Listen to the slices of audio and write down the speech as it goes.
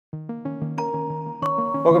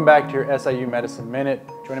Welcome back to your SIU Medicine Minute.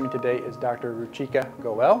 Joining me today is Dr. Ruchika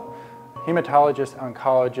Goel, Hematologist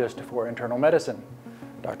Oncologist for Internal Medicine.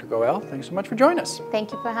 Dr. Goel, thanks so much for joining us.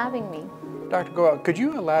 Thank you for having me. Dr. Goel, could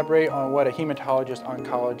you elaborate on what a Hematologist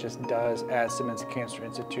Oncologist does at Simmons Cancer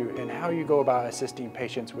Institute and how you go about assisting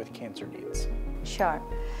patients with cancer needs? Sure.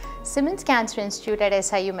 Simmons Cancer Institute at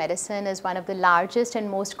SIU Medicine is one of the largest and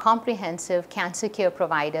most comprehensive cancer care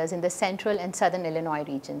providers in the central and southern Illinois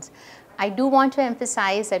regions. I do want to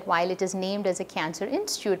emphasize that while it is named as a cancer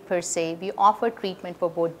institute per se, we offer treatment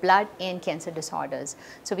for both blood and cancer disorders.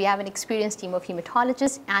 So we have an experienced team of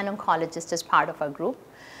hematologists and oncologists as part of our group.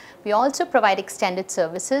 We also provide extended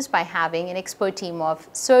services by having an expert team of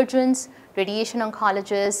surgeons, radiation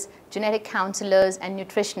oncologists, genetic counselors, and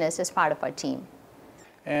nutritionists as part of our team.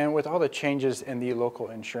 And with all the changes in the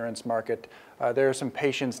local insurance market, there are some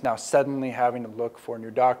patients now suddenly having to look for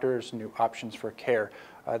new doctors, new options for care.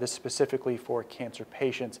 This specifically for cancer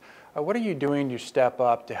patients. What are you doing to step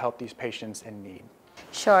up to help these patients in need?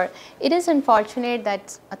 Sure. It is unfortunate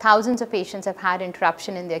that thousands of patients have had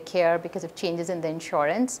interruption in their care because of changes in the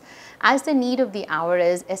insurance. As the need of the hour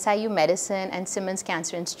is, SIU Medicine and Simmons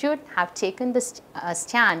Cancer Institute have taken the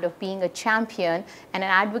stand of being a champion and an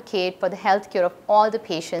advocate for the health care of all the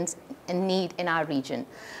patients in need in our region.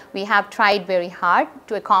 We have tried very hard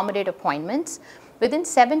to accommodate appointments. Within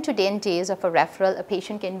 7 to 10 days of a referral, a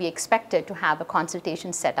patient can be expected to have a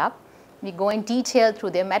consultation set up. We go in detail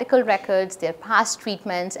through their medical records, their past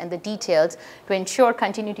treatments, and the details to ensure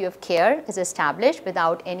continuity of care is established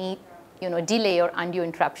without any delay or undue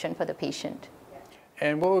interruption for the patient.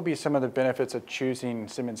 And what would be some of the benefits of choosing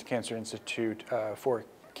Simmons Cancer Institute for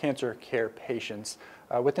cancer care patients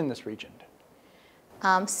within this region?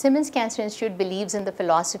 Simmons Cancer Institute believes in the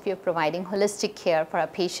philosophy of providing holistic care for our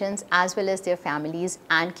patients as well as their families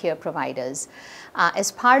and care providers.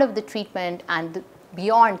 As part of the treatment and the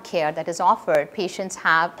beyond care that is offered, patients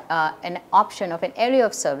have an option of an area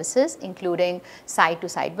of services including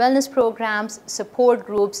side-to-side wellness programs, support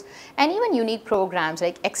groups, and even unique programs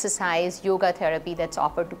like exercise, yoga therapy that's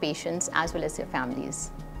offered to patients as well as their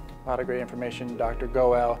families. A lot of great information, Dr.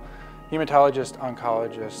 Goel, Hematologist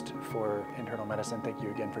Oncologist for Internal Medicine. Thank you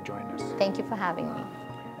again for joining us. Thank you for having me.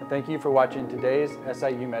 And thank you for watching today's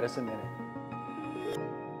SIU Medicine Minute.